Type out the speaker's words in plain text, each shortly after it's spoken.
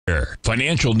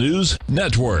Financial News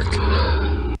Network.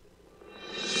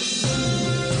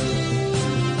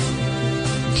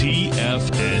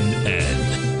 TFNN.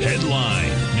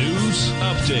 Headline News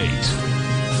Update.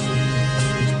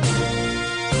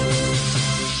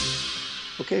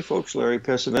 Okay, folks, Larry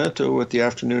Pesavento with the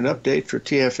afternoon update for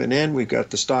TFNN. We've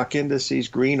got the stock indices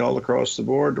green all across the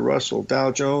board. The Russell,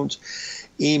 Dow Jones,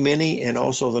 E-mini, and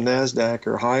also the NASDAQ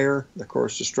are higher. Of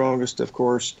course, the strongest,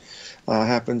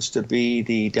 happens to be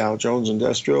the Dow Jones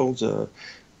Industrials.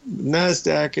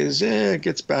 NASDAQ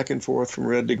gets back and forth from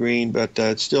red to green, but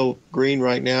it's still green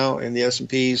right now, and the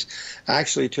S&Ps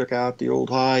actually took out the old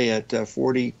high at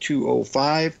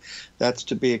 42.05. That's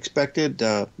to be expected.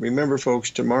 Remember,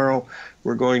 folks, tomorrow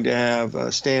we're going to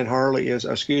have Stan Harley our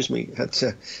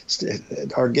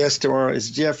guest tomorrow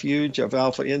is Jeff Huge of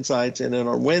Alpha Insights, and then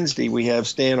on Wednesday we have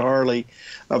Stan Harley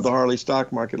of the Harley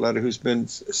Stock Market Letter, who's been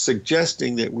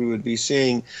suggesting that we would be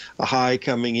seeing a high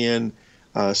coming in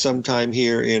sometime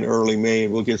here in early May,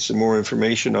 and we'll get some more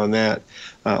information on that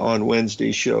on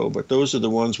Wednesday's show. But those are the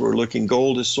ones we're looking.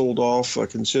 Gold is sold off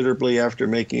considerably after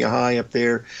making a high up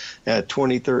there at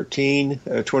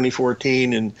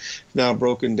 2014, and now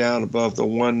broken down above the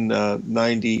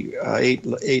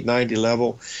 890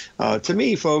 level. To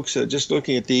me, folks, just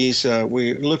looking at these,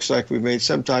 it looks like we've made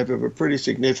some type of a pretty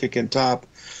significant top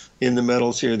in the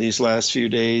metals here these last few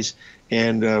days.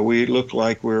 And we look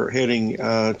like we're heading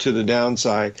to the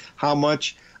downside. How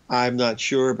much, I'm not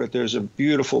sure, but there's a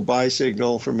beautiful buy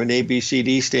signal from an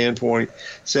ABCD standpoint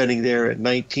setting there at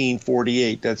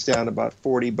 1948. That's down about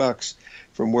 $40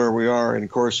 from where we are. And of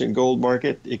course, in gold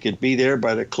market, it could be there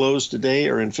by the close today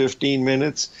or in 15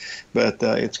 minutes. But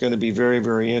it's going to be very,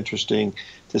 very interesting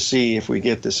to see if we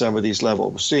get to some of these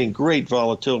levels. We're seeing great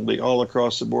volatility all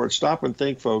across the board. Stop and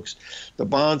think, folks. The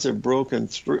bonds have broken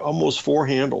through almost 4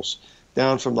 handles,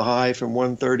 down from the high from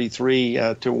 133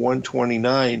 to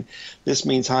 129. This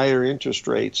means higher interest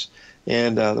rates.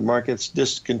 And the market's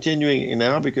discontinuing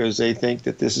now because they think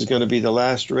that this is going to be the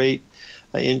last rate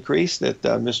increase that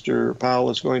Mr. Powell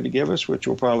is going to give us, which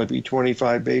will probably be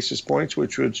 25 basis points,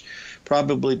 which would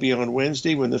probably be on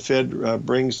Wednesday when the Fed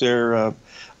brings their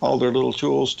all their little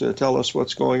tools to tell us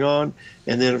what's going on.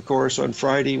 And then, of course, on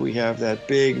Friday, we have that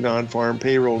big non-farm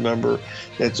payroll number.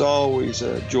 That's always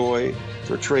a joy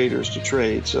for traders to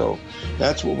trade. So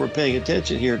that's what we're paying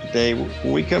attention here today.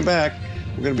 When we come back,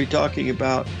 we're going to be talking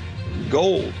about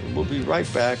gold. We'll be right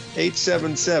back.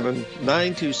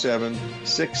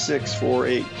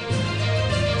 877-927-6648.